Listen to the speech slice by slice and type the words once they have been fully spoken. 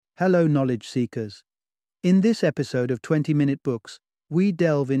Hello, knowledge seekers. In this episode of 20-Minute Books, we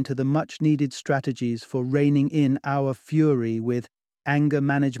delve into the much-needed strategies for reining in our fury with Anger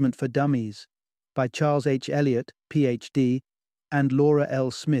Management for Dummies by Charles H. Eliot, Ph.D., and Laura L.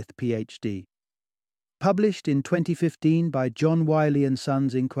 Smith, Ph.D. Published in 2015 by John Wiley &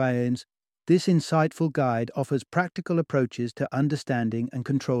 Sons Inquiries, this insightful guide offers practical approaches to understanding and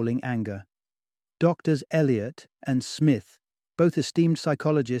controlling anger. Doctors Eliot and Smith, both esteemed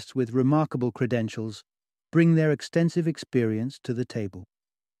psychologists with remarkable credentials, bring their extensive experience to the table.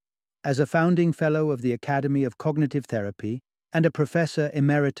 As a founding fellow of the Academy of Cognitive Therapy and a professor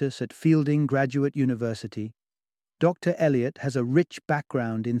emeritus at Fielding Graduate University, Dr. Eliot has a rich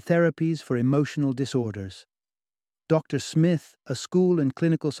background in therapies for emotional disorders. Dr. Smith, a school and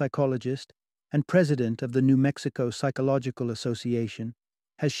clinical psychologist and president of the New Mexico Psychological Association,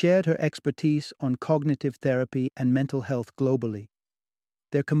 has shared her expertise on cognitive therapy and mental health globally.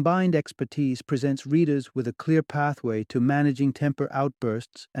 Their combined expertise presents readers with a clear pathway to managing temper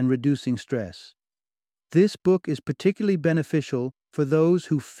outbursts and reducing stress. This book is particularly beneficial for those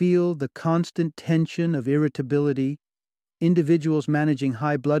who feel the constant tension of irritability, individuals managing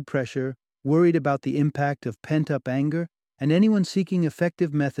high blood pressure, worried about the impact of pent-up anger, and anyone seeking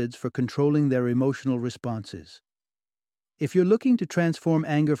effective methods for controlling their emotional responses. If you're looking to transform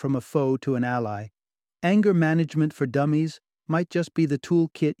anger from a foe to an ally, Anger Management for Dummies might just be the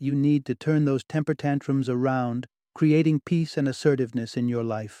toolkit you need to turn those temper tantrums around, creating peace and assertiveness in your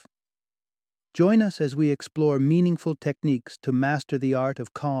life. Join us as we explore meaningful techniques to master the art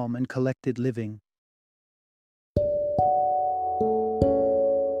of calm and collected living.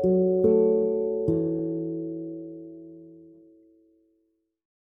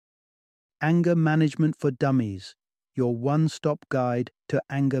 Anger Management for Dummies, your one-stop guide to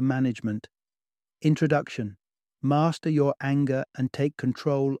anger management. Introduction. Master your anger and take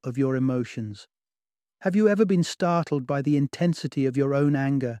control of your emotions. Have you ever been startled by the intensity of your own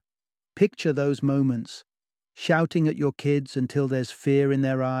anger? Picture those moments. Shouting at your kids until there's fear in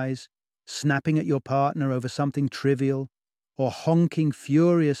their eyes, snapping at your partner over something trivial, or honking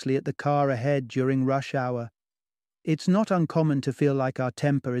furiously at the car ahead during rush hour. It's not uncommon to feel like our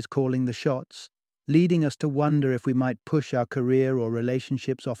temper is calling the shots, leading us to wonder if we might push our career or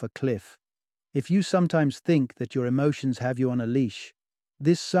relationships off a cliff. If you sometimes think that your emotions have you on a leash,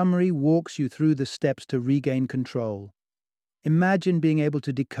 this summary walks you through the steps to regain control. Imagine being able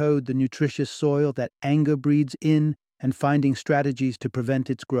to decode the nutritious soil that anger breeds in and finding strategies to prevent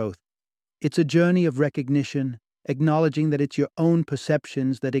its growth. It's a journey of recognition, acknowledging that it's your own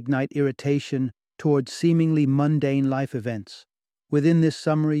perceptions that ignite irritation towards seemingly mundane life events. Within this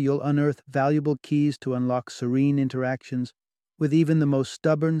summary, you'll unearth valuable keys to unlock serene interactions with even the most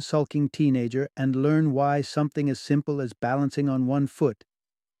stubborn, sulking teenager and learn why something as simple as balancing on one foot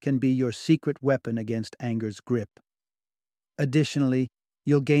can be your secret weapon against anger's grip. Additionally,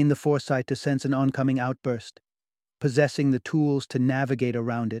 you'll gain the foresight to sense an oncoming outburst, possessing the tools to navigate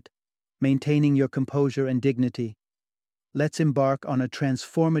around it, maintaining your composure and dignity. Let's embark on a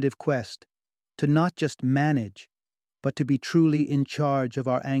transformative quest to not just manage, but to be truly in charge of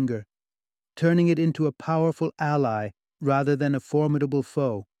our anger, turning it into a powerful ally rather than a formidable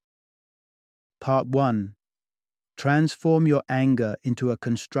foe. Part 1. Transform your anger into a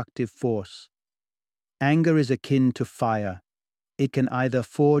constructive force. Anger is akin to fire. It can either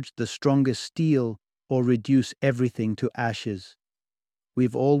forge the strongest steel or reduce everything to ashes.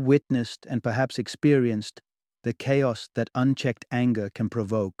 We've all witnessed and perhaps experienced the chaos that unchecked anger can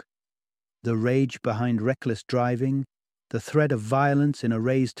provoke. The rage behind reckless driving, the threat of violence in a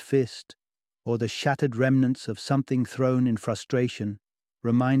raised fist, or the shattered remnants of something thrown in frustration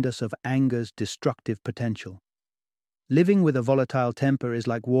remind us of anger's destructive potential. Living with a volatile temper is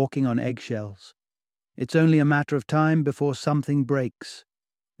like walking on eggshells. It's only a matter of time before something breaks.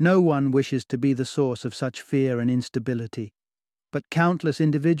 No one wishes to be the source of such fear and instability, but countless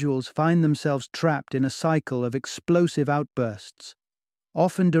individuals find themselves trapped in a cycle of explosive outbursts,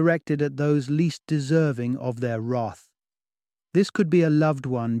 often directed at those least deserving of their wrath. This could be a loved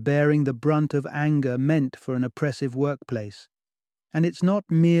one bearing the brunt of anger meant for an oppressive workplace. And it's not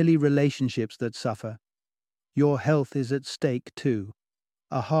merely relationships that suffer. Your health is at stake too.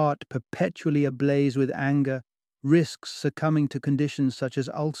 A heart perpetually ablaze with anger risks succumbing to conditions such as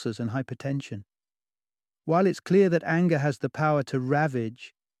ulcers and hypertension. While it's clear that anger has the power to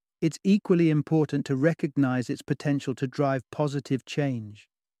ravage, it's equally important to recognize its potential to drive positive change.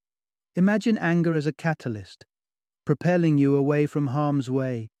 Imagine anger as a catalyst, propelling you away from harm's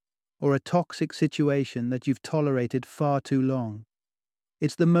way, or a toxic situation that you've tolerated far too long.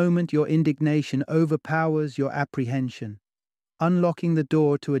 It's the moment your indignation overpowers your apprehension, unlocking the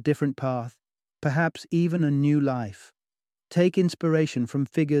door to a different path, perhaps even a new life. Take inspiration from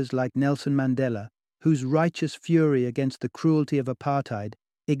figures like Nelson Mandela, whose righteous fury against the cruelty of apartheid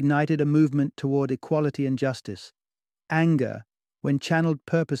ignited a movement toward equality and justice. Anger, when channeled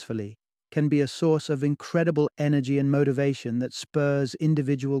purposefully, can be a source of incredible energy and motivation that spurs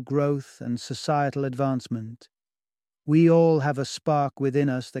individual growth and societal advancement. We all have a spark within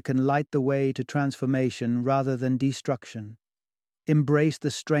us that can light the way to transformation rather than destruction. Embrace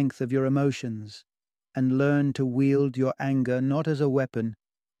the strength of your emotions and learn to wield your anger not as a weapon,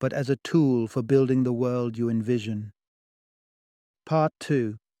 but as a tool for building the world you envision. Part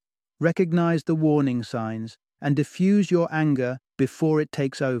 2. Recognize the warning signs and diffuse your anger before it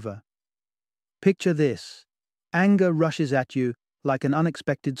takes over. Picture this. Anger rushes at you like an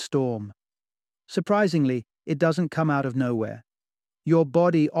unexpected storm. Surprisingly, it doesn't come out of nowhere. Your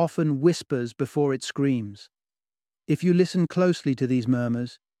body often whispers before it screams. If you listen closely to these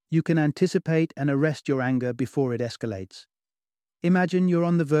murmurs, you can anticipate and arrest your anger before it escalates. Imagine you're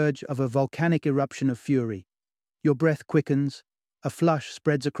on the verge of a volcanic eruption of fury. Your breath quickens, a flush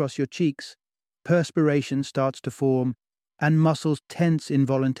spreads across your cheeks, perspiration starts to form, and muscles tense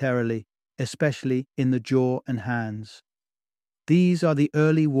involuntarily, especially in the jaw and hands. These are the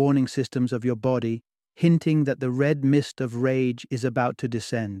early warning systems of your body, hinting that the red mist of rage is about to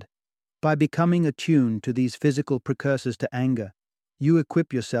descend. By becoming attuned to these physical precursors to anger, you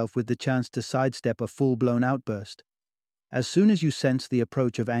equip yourself with the chance to sidestep a full-blown outburst. As soon as you sense the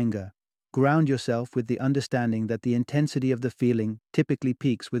approach of anger, ground yourself with the understanding that the intensity of the feeling typically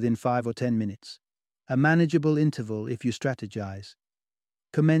peaks within 5 or 10 minutes, a manageable interval if you strategize.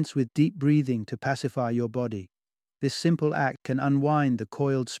 Commence with deep breathing to pacify your body. This simple act can unwind the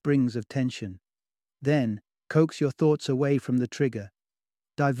coiled springs of tension. Then, coax your thoughts away from the trigger.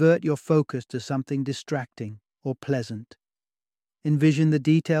 Divert your focus to something distracting or pleasant. Envision the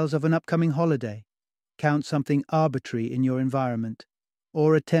details of an upcoming holiday. Count something arbitrary in your environment,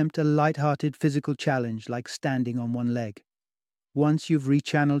 or attempt a light-hearted physical challenge like standing on one leg. Once you've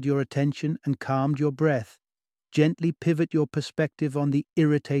rechanneled your attention and calmed your breath, gently pivot your perspective on the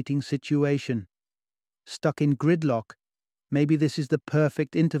irritating situation. Stuck in gridlock, maybe this is the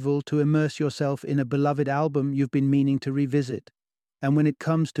perfect interval to immerse yourself in a beloved album you've been meaning to revisit. And when it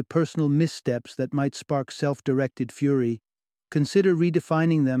comes to personal missteps that might spark self-directed fury, consider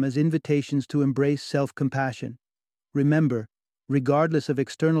redefining them as invitations to embrace self-compassion. Remember, regardless of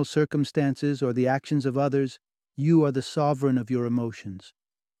external circumstances or the actions of others, you are the sovereign of your emotions.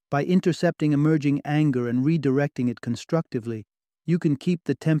 By intercepting emerging anger and redirecting it constructively, you can keep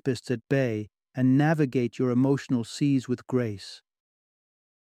the tempests at bay and navigate your emotional seas with grace.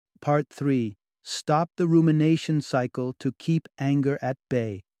 Part 3. Stop the rumination cycle to keep anger at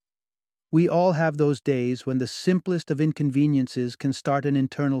bay. We all have those days when the simplest of inconveniences can start an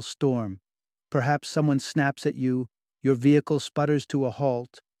internal storm. Perhaps someone snaps at you, your vehicle sputters to a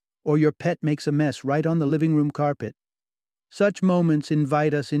halt, or your pet makes a mess right on the living room carpet. Such moments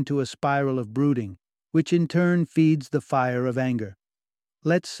invite us into a spiral of brooding, which in turn feeds the fire of anger.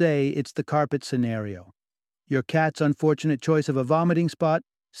 Let's say it's the carpet scenario. Your cat's unfortunate choice of a vomiting spot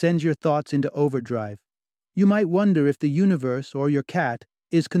sends your thoughts into overdrive. You might wonder if the universe or your cat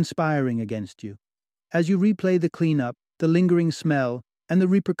is conspiring against you. As you replay the cleanup, the lingering smell, and the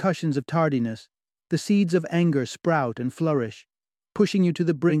repercussions of tardiness, the seeds of anger sprout and flourish, pushing you to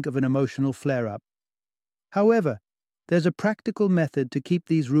the brink of an emotional flare-up. However, there's a practical method to keep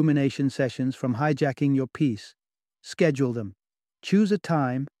these rumination sessions from hijacking your peace. Schedule them. Choose a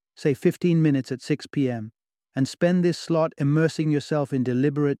time, say 15 minutes at 6 p.m., and spend this slot immersing yourself in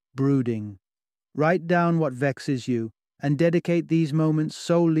deliberate brooding. Write down what vexes you, and dedicate these moments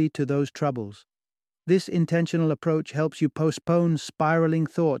solely to those troubles. This intentional approach helps you postpone spiraling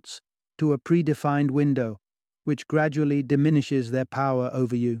thoughts to a predefined window, which gradually diminishes their power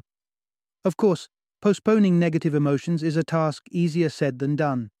over you. Of course, postponing negative emotions is a task easier said than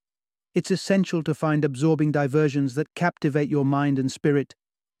done. It's essential to find absorbing diversions that captivate your mind and spirit,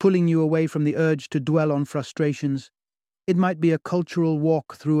 pulling you away from the urge to dwell on frustrations. It might be a cultural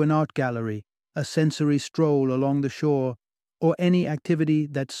walk through an art gallery, a sensory stroll along the shore, or any activity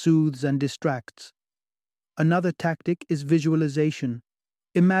that soothes and distracts. Another tactic is visualization.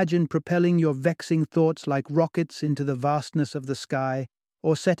 Imagine propelling your vexing thoughts like rockets into the vastness of the sky,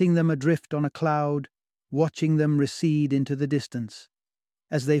 or setting them adrift on a cloud, watching them recede into the distance.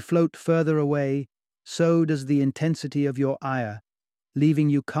 As they float further away, so does the intensity of your ire, leaving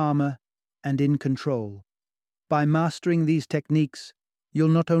you calmer and in control. By mastering these techniques, you'll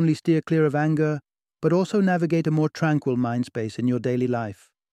not only steer clear of anger, but also navigate a more tranquil mind space in your daily life.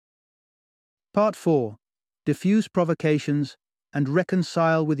 Part 4. Diffuse provocations and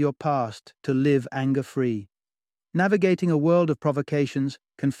reconcile with your past to live anger-free. Navigating a world of provocations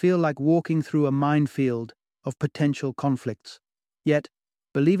can feel like walking through a minefield of potential conflicts. Yet,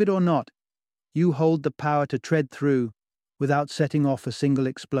 believe it or not, you hold the power to tread through without setting off a single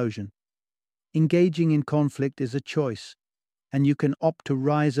explosion. Engaging in conflict is a choice, and you can opt to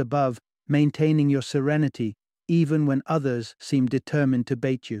rise above, maintaining your serenity even when others seem determined to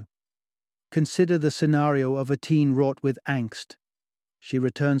bait you. Consider the scenario of a teen wrought with angst. She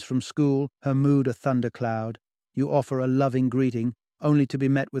returns from school, her mood a thundercloud. You offer a loving greeting, only to be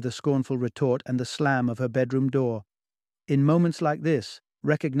met with a scornful retort and the slam of her bedroom door. In moments like this,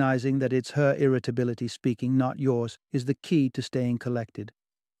 recognizing that it's her irritability speaking, not yours, is the key to staying collected.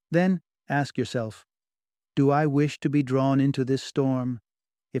 Then, ask yourself, do I wish to be drawn into this storm?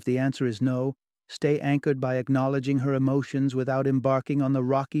 If the answer is no, stay anchored by acknowledging her emotions without embarking on the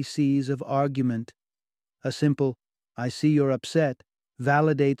rocky seas of argument. A simple, "I see you're upset,"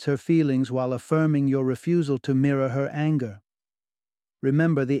 validates her feelings while affirming your refusal to mirror her anger.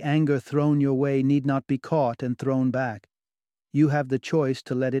 Remember, the anger thrown your way need not be caught and thrown back. You have the choice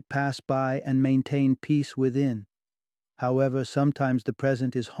to let it pass by and maintain peace within. However, sometimes the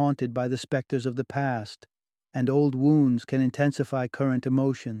present is haunted by the specters of the past, and old wounds can intensify current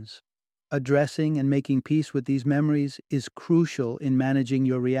emotions. Addressing and making peace with these memories is crucial in managing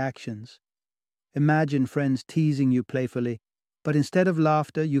your reactions. Imagine friends teasing you playfully, but instead of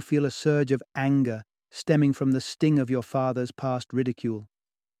laughter, you feel a surge of anger stemming from the sting of your father's past ridicule.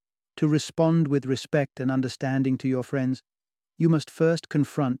 To respond with respect and understanding to your friends, you must first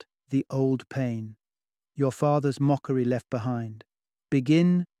confront the old pain, your father's mockery left behind.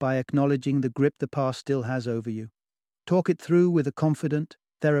 Begin by acknowledging the grip the past still has over you. Talk it through with a confidant,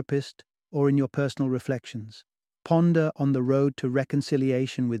 therapist, or in your personal reflections. Ponder on the road to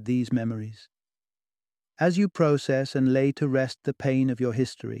reconciliation with these memories. As you process and lay to rest the pain of your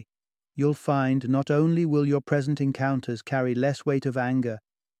history, you'll find not only will your present encounters carry less weight of anger,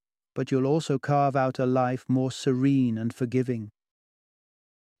 but you'll also carve out a life more serene and forgiving.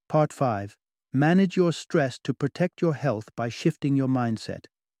 Part 5. Manage your stress to protect your health by shifting your mindset.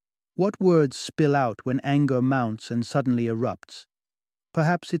 What words spill out when anger mounts and suddenly erupts?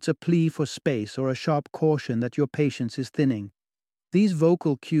 Perhaps it's a plea for space or a sharp caution that your patience is thinning. These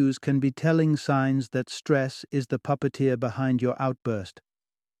vocal cues can be telling signs that stress is the puppeteer behind your outburst,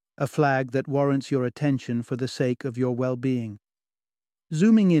 a flag that warrants your attention for the sake of your well-being.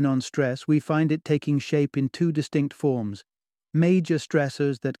 Zooming in on stress, we find it taking shape in two distinct forms: major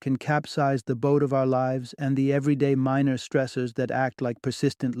stressors that can capsize the boat of our lives and the everyday minor stressors that act like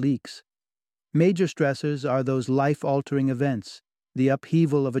persistent leaks. Major stressors are those life-altering events, the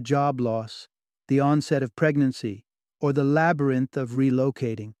upheaval of a job loss, the onset of pregnancy, or the labyrinth of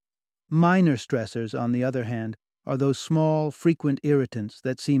relocating. Minor stressors, on the other hand, are those small, frequent irritants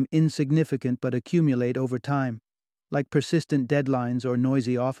that seem insignificant but accumulate over time, like persistent deadlines or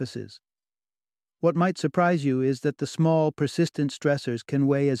noisy offices. What might surprise you is that the small, persistent stressors can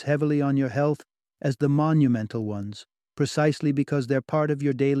weigh as heavily on your health as the monumental ones, precisely because they're part of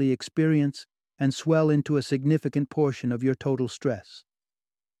your daily experience and swell into a significant portion of your total stress.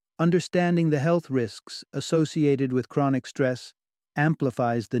 Understanding the health risks associated with chronic stress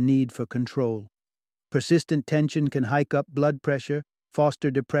amplifies the need for control. Persistent tension can hike up blood pressure,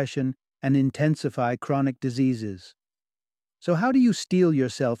 foster depression, and intensify chronic diseases. So how do you steel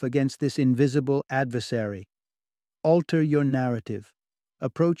yourself against this invisible adversary? Alter your narrative.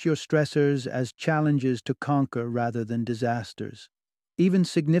 Approach your stressors as challenges to conquer rather than disasters. Even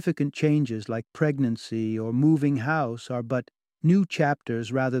significant changes like pregnancy or moving house are but new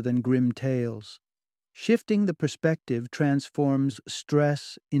chapters rather than grim tales. Shifting the perspective transforms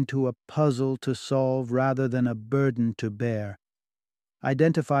stress into a puzzle to solve rather than a burden to bear.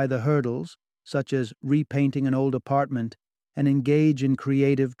 Identify the hurdles, such as repainting an old apartment, and engage in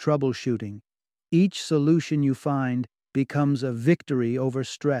creative troubleshooting. Each solution you find becomes a victory over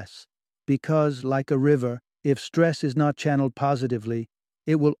stress, because, like a river, if stress is not channeled positively,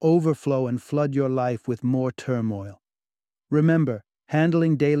 it will overflow and flood your life with more turmoil. Remember,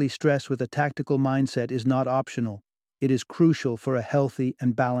 handling daily stress with a tactical mindset is not optional. It is crucial for a healthy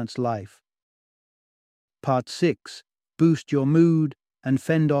and balanced life. Part 6. Boost your mood and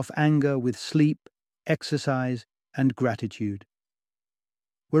fend off anger with sleep, exercise, and gratitude.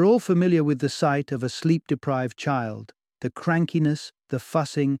 We're all familiar with the sight of a sleep-deprived child, the crankiness, the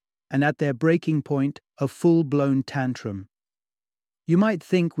fussing, and at their breaking point, a full-blown tantrum. You might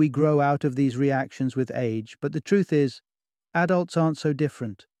think we grow out of these reactions with age, but the truth is, adults aren't so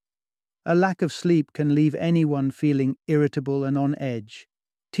different. A lack of sleep can leave anyone feeling irritable and on edge,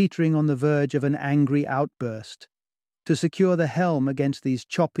 teetering on the verge of an angry outburst. To secure the helm against these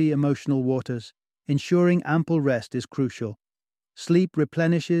choppy emotional waters, ensuring ample rest is crucial. Sleep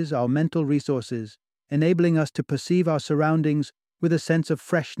replenishes our mental resources, enabling us to perceive our surroundings with a sense of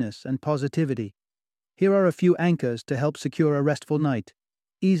freshness and positivity. Here are a few anchors to help secure a restful night.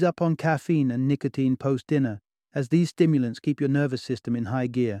 Ease up on caffeine and nicotine post-dinner, as these stimulants keep your nervous system in high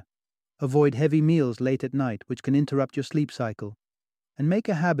gear. Avoid heavy meals late at night, which can interrupt your sleep cycle. And make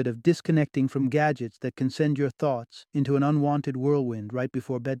a habit of disconnecting from gadgets that can send your thoughts into an unwanted whirlwind right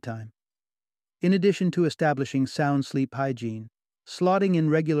before bedtime. In addition to establishing sound sleep hygiene, slotting in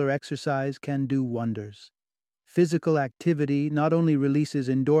regular exercise can do wonders. Physical activity not only releases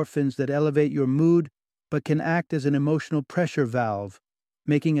endorphins that elevate your mood, but can act as an emotional pressure valve,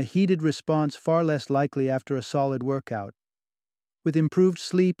 making a heated response far less likely after a solid workout. With improved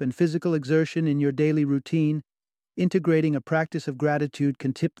sleep and physical exertion in your daily routine, integrating a practice of gratitude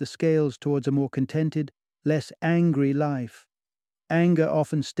can tip the scales towards a more contented, less angry life. Anger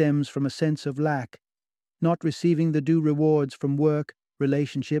often stems from a sense of lack, not receiving the due rewards from work,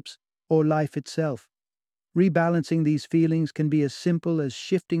 relationships, or life itself. Rebalancing these feelings can be as simple as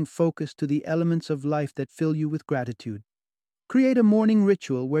shifting focus to the elements of life that fill you with gratitude. Create a morning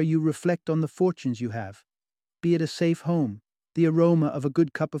ritual where you reflect on the fortunes you have, be it a safe home, the aroma of a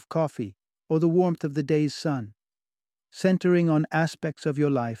good cup of coffee, or the warmth of the day's sun. Centering on aspects of your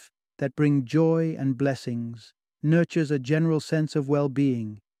life that bring joy and blessings nurtures a general sense of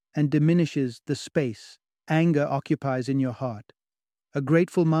well-being and diminishes the space anger occupies in your heart. A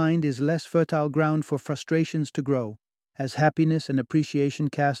grateful mind is less fertile ground for frustrations to grow, as happiness and appreciation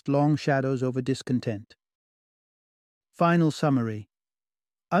cast long shadows over discontent. Final summary.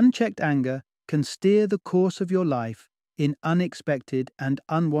 Unchecked anger can steer the course of your life in unexpected and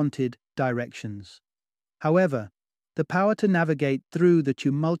unwanted directions. However, the power to navigate through the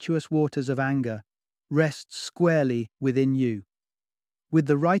tumultuous waters of anger rests squarely within you. With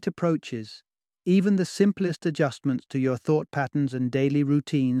the right approaches, even the simplest adjustments to your thought patterns and daily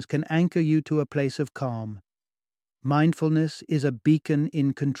routines can anchor you to a place of calm. Mindfulness is a beacon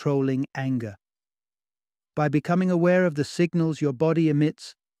in controlling anger. By becoming aware of the signals your body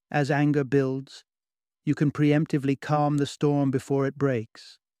emits as anger builds, you can preemptively calm the storm before it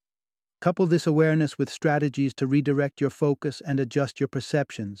breaks. Couple this awareness with strategies to redirect your focus and adjust your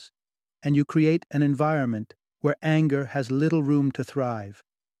perceptions, and you create an environment where anger has little room to thrive.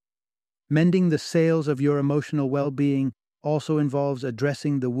 Mending the sails of your emotional well-being also involves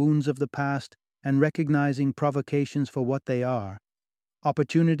addressing the wounds of the past and recognizing provocations for what they are,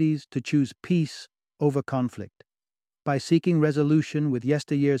 opportunities to choose peace over conflict. By seeking resolution with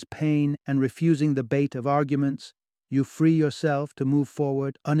yesteryear's pain and refusing the bait of arguments, you free yourself to move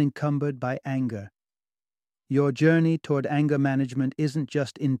forward unencumbered by anger. Your journey toward anger management isn't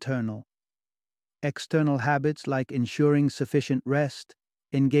just internal. External habits like ensuring sufficient rest,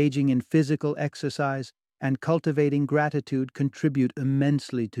 engaging in physical exercise, and cultivating gratitude contribute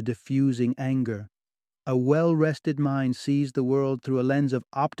immensely to diffusing anger. A well-rested mind sees the world through a lens of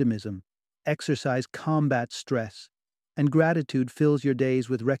optimism. Exercise combats stress, and gratitude fills your days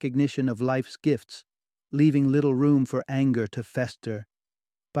with recognition of life's gifts, leaving little room for anger to fester.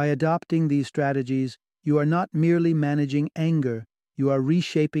 By adopting these strategies, you are not merely managing anger, you are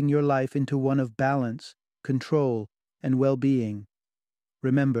reshaping your life into one of balance, control, and well-being.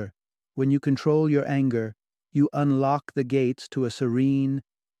 Remember, when you control your anger, you unlock the gates to a serene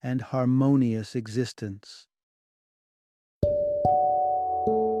and harmonious existence.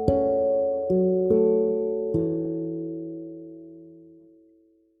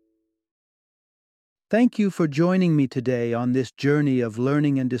 Thank you for joining me today on this journey of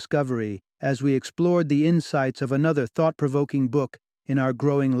learning and discovery as we explored the insights of another thought-provoking book in our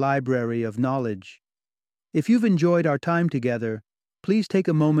growing library of knowledge. If you've enjoyed our time together, please take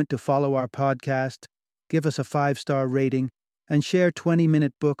a moment to follow our podcast, give us a 5-star rating, and share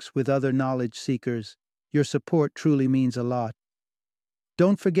 20-minute books with other knowledge seekers. Your support truly means a lot.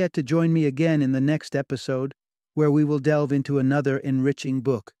 Don't forget to join me again in the next episode, where we will delve into another enriching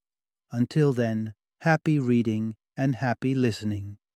book. Until then, happy reading and happy listening.